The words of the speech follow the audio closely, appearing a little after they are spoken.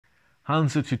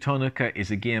Hansa Teutonica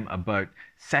is a game about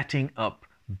setting up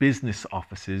business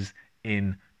offices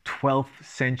in 12th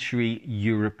century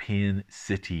European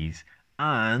cities,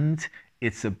 and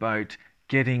it's about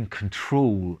getting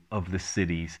control of the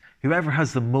cities. Whoever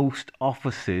has the most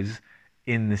offices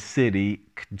in the city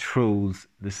controls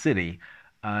the city,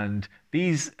 and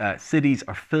these cities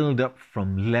are filled up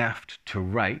from left to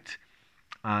right,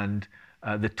 and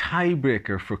the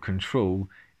tiebreaker for control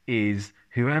is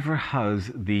whoever has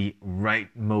the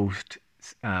rightmost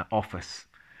office.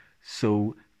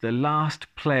 So the last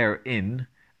player in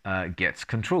gets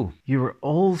control. You are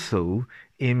also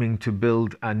aiming to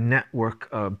build a network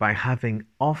by having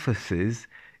offices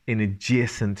in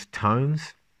adjacent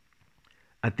towns.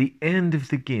 At the end of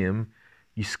the game,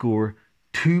 you score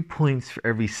 2 points for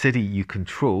every city you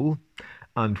control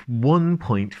and 1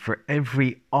 point for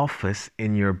every office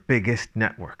in your biggest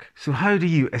network. So how do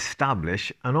you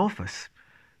establish an office?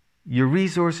 Your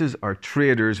resources are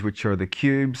traders, which are the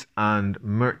cubes, and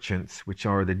merchants, which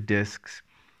are the discs.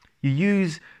 You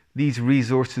use these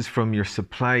resources from your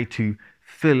supply to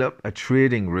fill up a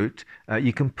trading route.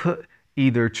 You can put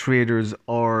either traders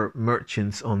or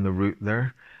merchants on the route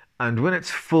there. And when it's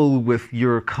full with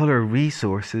your color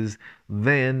resources,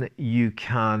 then you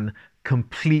can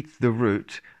complete the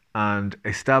route and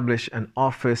establish an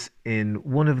office in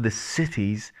one of the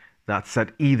cities that's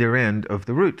at either end of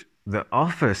the route. The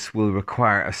office will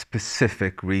require a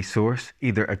specific resource,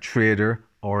 either a trader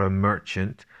or a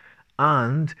merchant,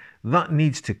 and that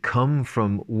needs to come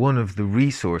from one of the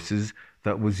resources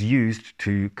that was used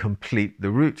to complete the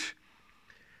route.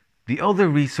 The other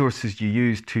resources you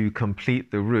use to complete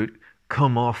the route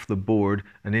come off the board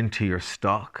and into your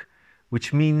stock,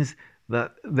 which means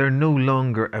that they're no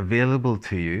longer available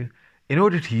to you. In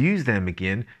order to use them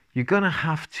again, you're going to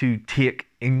have to take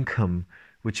income,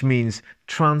 which means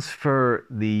transfer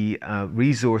the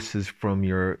resources from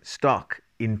your stock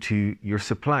into your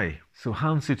supply. So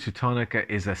Hansa Teutonica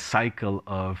is a cycle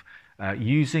of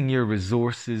using your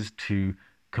resources to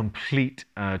complete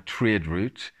a trade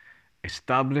route,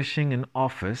 establishing an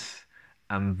office,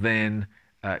 and then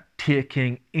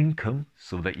taking income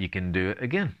so that you can do it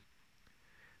again.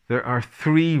 There are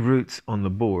 3 routes on the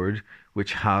board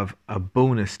which have a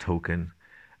bonus token.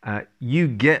 You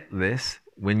get this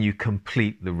when you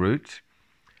complete the route,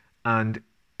 and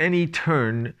any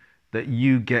turn that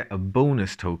you get a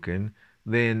bonus token,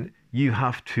 then you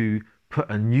have to put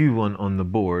a new one on the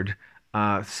board.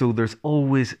 So there's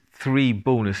always 3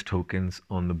 bonus tokens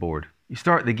on the board. You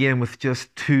start the game with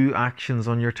just 2 actions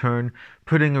on your turn.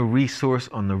 Putting a resource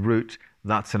on the route,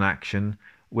 that's an action.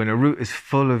 When a route is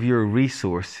full of your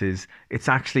resources, it's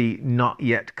actually not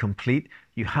yet complete.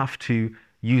 You have to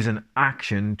use an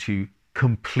action to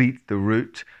complete the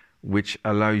route, which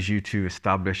allows you to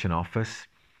establish an office.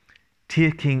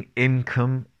 Taking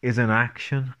income is an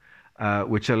action,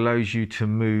 which allows you to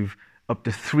move up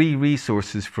to 3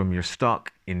 resources from your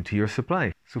stock into your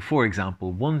supply. So for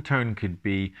example, one turn could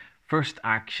be first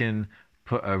action,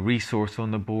 put a resource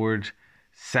on the board.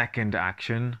 Second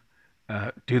action,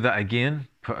 do that again,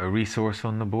 put a resource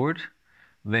on the board.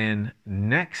 Then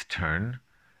next turn,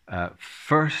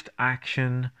 first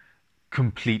action,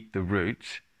 complete the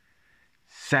route.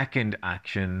 Second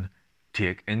action,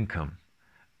 take income.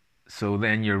 So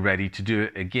then you're ready to do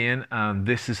it again, and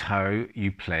this is how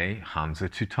you play Hansa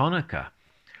Teutonica.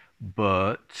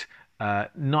 But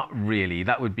not really,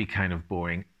 that would be kind of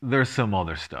boring. There's some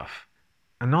other stuff.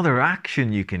 Another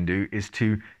action you can do is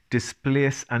to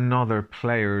displace another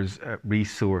player's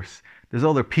resource. There's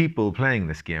other people playing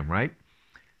this game, right?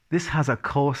 This has a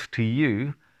cost to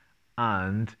you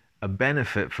and a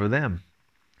benefit for them.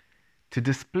 To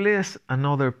displace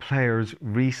another player's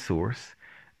resource,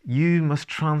 you must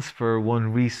transfer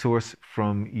one resource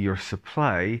from your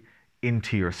supply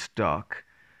into your stock,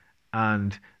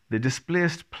 and the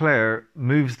displaced player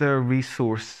moves their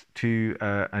resource to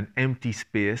an empty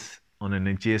space on an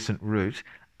adjacent route,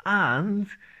 and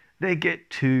they get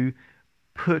to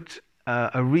put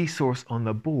a resource on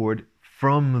the board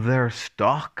from their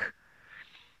stock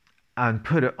and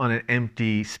put it on an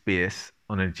empty space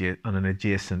on an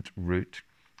adjacent route,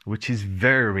 which is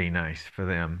very nice for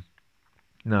them.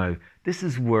 Now, this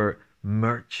is where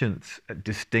merchants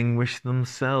distinguish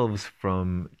themselves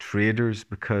from traders,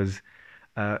 because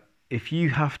if you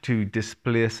have to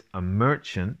displace a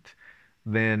merchant,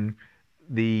 then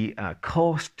the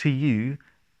cost to you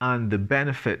and the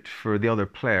benefit for the other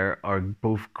player are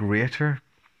both greater.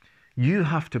 You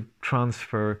have to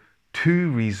transfer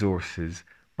 2 resources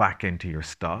back into your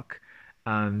stock,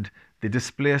 and the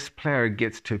displaced player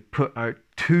gets to put out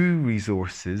 2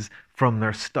 resources from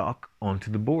their stock onto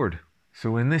the board.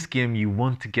 So in this game, you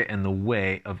want to get in the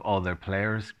way of other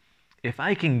players. If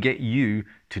I can get you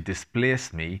to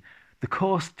displace me, the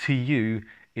cost to you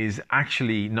is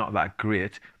actually not that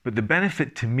great, but the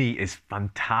benefit to me is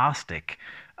fantastic.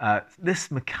 This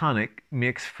mechanic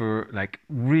makes for like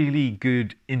really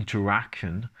good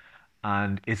interaction,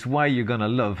 and it's why you're gonna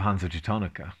love Hansa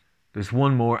Teutonica. There's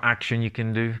one more action you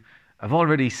can do. I've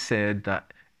already said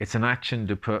that it's an action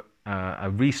to put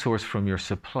a resource from your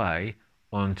supply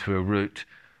onto a route.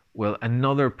 Well,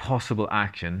 another possible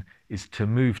action is to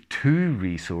move two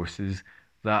resources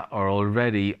that are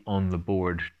already on the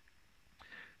board.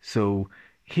 So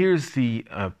here's the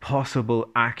possible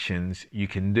actions you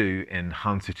can do in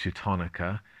Hansa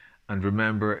Teutonica. And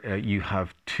remember, you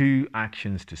have two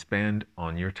actions to spend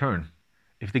on your turn.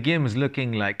 If the game is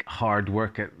looking like hard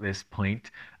work at this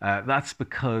point, that's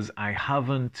because I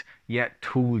haven't yet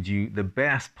told you the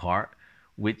best part,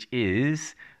 which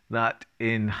is that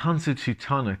in Hansa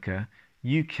Teutonica,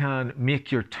 you can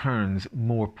make your turns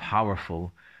more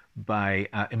powerful by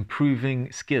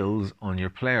improving skills on your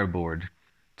player board.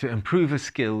 To improve a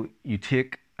skill, you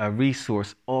take a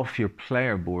resource off your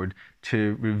player board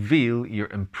to reveal your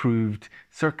improved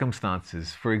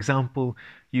circumstances. For example,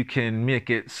 you can make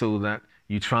it so that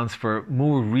you transfer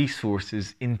more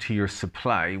resources into your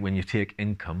supply when you take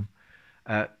income.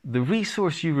 The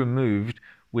resource you removed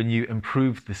when you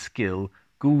improved the skill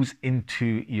goes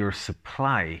into your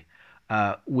supply,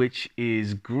 which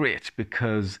is great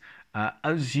because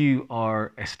as you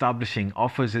are establishing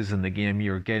offices in the game,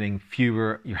 you're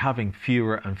having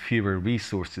fewer and fewer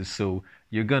resources, so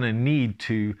you're going to need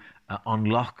to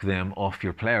unlock them off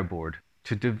your player board.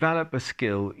 To develop a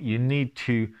skill, you need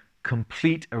to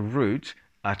complete a route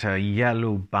at a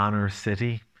yellow banner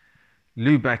city.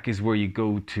 Lübeck is where you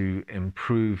go to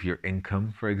improve your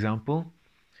income, for example.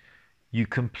 You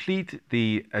complete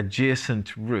the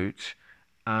adjacent route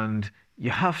and you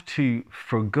have to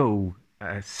forgo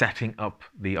setting up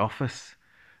the office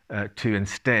to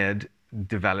instead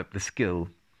develop the skill.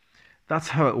 That's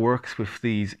how it works with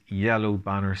these yellow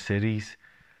banner cities.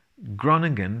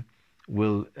 Groningen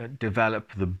will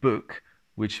develop the book,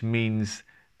 which means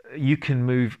you can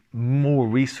move more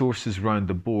resources around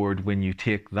the board when you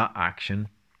take that action,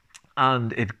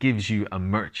 and it gives you a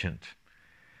merchant.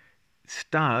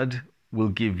 Stad will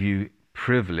give you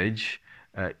privilege.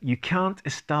 You can't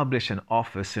establish an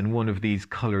office in one of these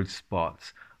colored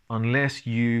spots unless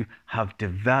you have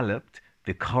developed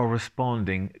the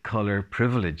corresponding color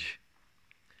privilege.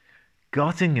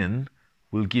 Göttingen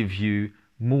will give you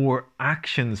more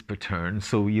actions per turn,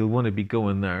 so you'll want to be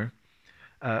going there.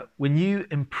 When you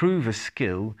improve a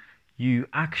skill, you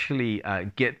actually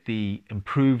get the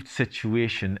improved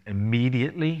situation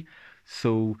immediately.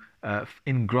 So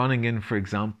in Groningen, for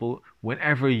example,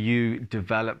 whenever you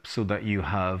develop so that you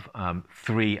have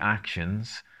 3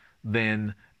 actions,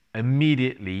 then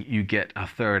immediately you get a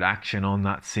third action on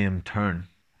that same turn.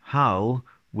 Hal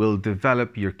will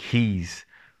develop your keys,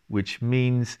 which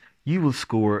means you will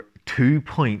score 2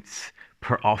 points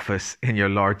per office in your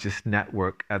largest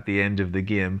network at the end of the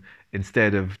game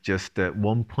instead of just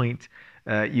 1 point.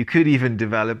 You could even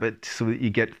develop it so that you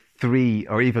get 3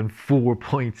 or even 4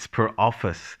 points per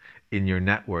office in your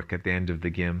network at the end of the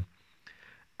game.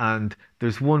 And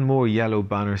there's one more yellow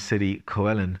banner city,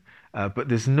 Coelen, but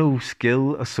there's no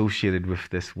skill associated with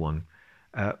this one.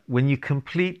 When you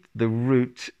complete the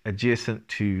route adjacent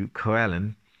to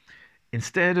Coelen,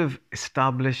 instead of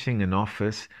establishing an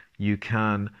office, you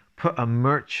can put a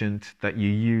merchant that you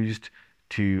used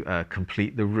to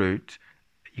complete the route.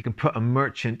 You can put a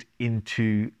merchant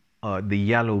into the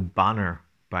yellow banner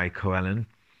by Coelen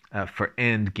for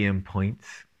end game points.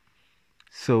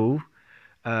 So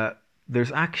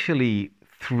there's actually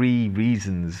 3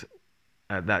 reasons,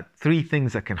 3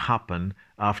 things that can happen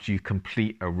after you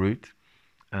complete a route.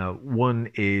 One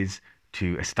is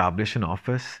to establish an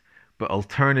office, but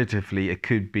alternatively it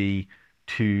could be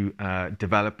to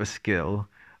develop a skill,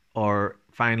 or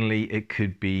finally it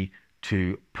could be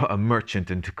to put a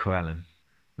merchant into Coelen.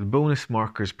 The bonus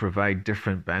markers provide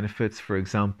different benefits. For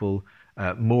example,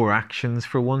 more actions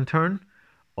for 1 turn,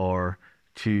 or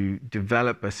to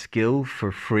develop a skill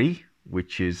for free,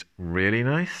 which is really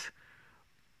nice.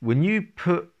 When you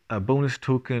put a bonus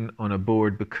token on a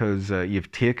board because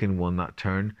you've taken one that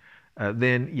turn,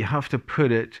 then you have to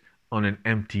put it on an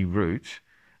empty route,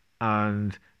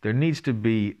 and there needs to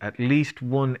be at least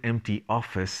 1 empty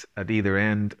office at either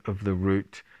end of the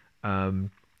route.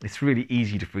 It's really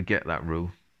easy to forget that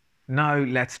rule. Now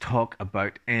let's talk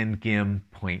about endgame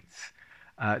points.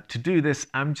 To do this,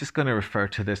 I'm just going to refer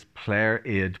to this player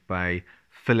aid by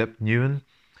Phillip Nguyen,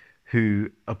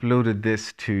 who uploaded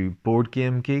this to Board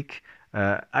Game Geek,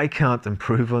 I can't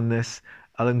improve on this.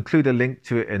 I'll include a link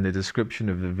to it in the description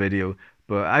of the video,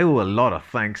 but I owe a lot of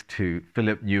thanks to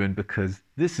Phillip Nguyen because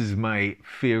this is my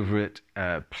favorite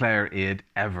player aid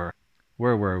ever.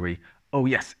 Where were we? Oh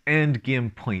yes, end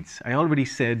game points. I already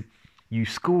said you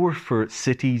score for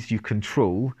cities you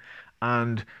control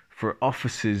and for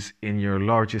offices in your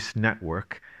largest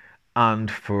network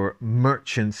and for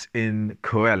merchants in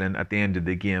Coelen at the end of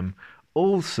the game.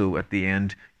 Also at the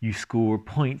end, you score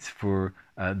points for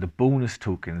the bonus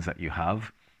tokens that you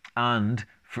have and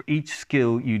for each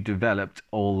skill you developed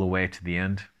all the way to the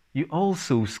end. You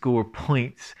also score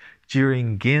points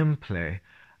during gameplay.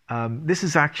 This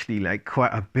is actually like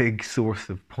quite a big source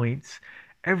of points.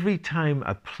 Every time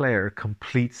a player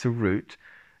completes a route,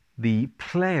 the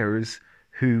players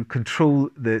who control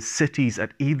the cities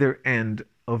at either end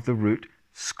of the route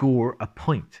score a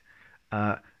point.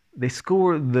 They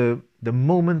score the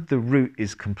moment the route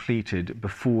is completed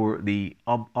before the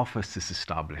office is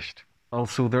established.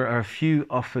 Also, there are a few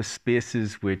office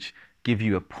spaces which give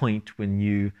you a point when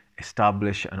you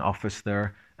establish an office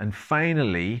there. And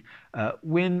finally,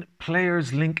 when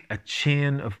players link a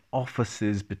chain of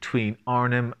offices between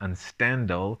Arnhem and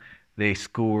Stendal, they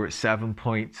score 7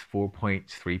 points, 4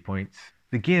 points, 3 points.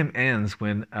 The game ends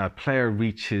when a player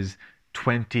reaches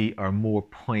 20 or more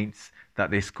points that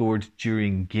they scored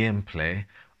during gameplay,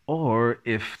 or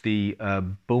if the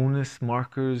bonus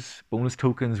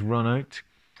tokens run out,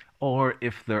 or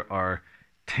if there are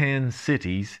 10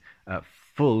 cities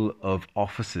full of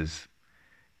offices.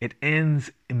 It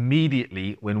ends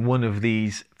immediately when one of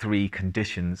these three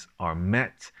conditions are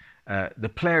met. The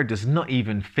player does not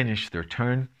even finish their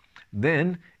turn.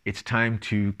 Then it's time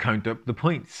to count up the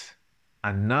points.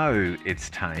 And now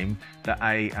it's time that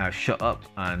I shut up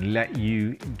and let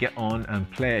you get on and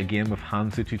play a game of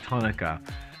Hansa Teutonica,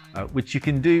 which you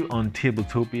can do on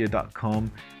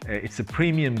tabletopia.com. It's a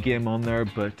premium game on there,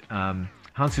 but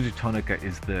Hansa Teutonica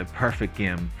is the perfect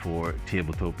game for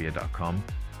tabletopia.com.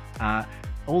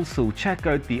 Also, check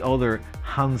out the other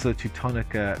Hansa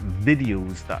Teutonica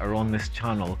videos that are on this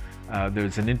channel.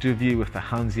 There's an interview with the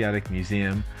Hanseatic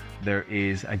Museum. There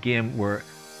is a game where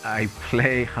I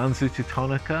play Hansa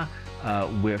Teutonica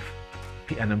with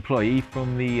an employee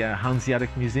from the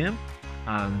Hanseatic Museum.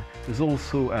 And there's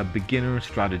also a beginner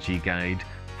strategy guide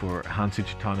for Hansa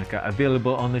Teutonica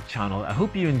available on the channel. I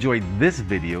hope you enjoyed this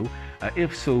video.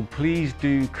 If so, please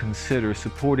do consider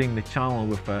supporting the channel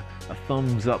with a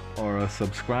thumbs up or a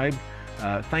subscribe.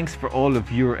 Thanks for all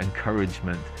of your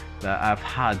encouragement that I've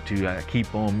had to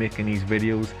keep on making these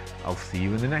videos. I'll see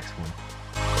you in the next one.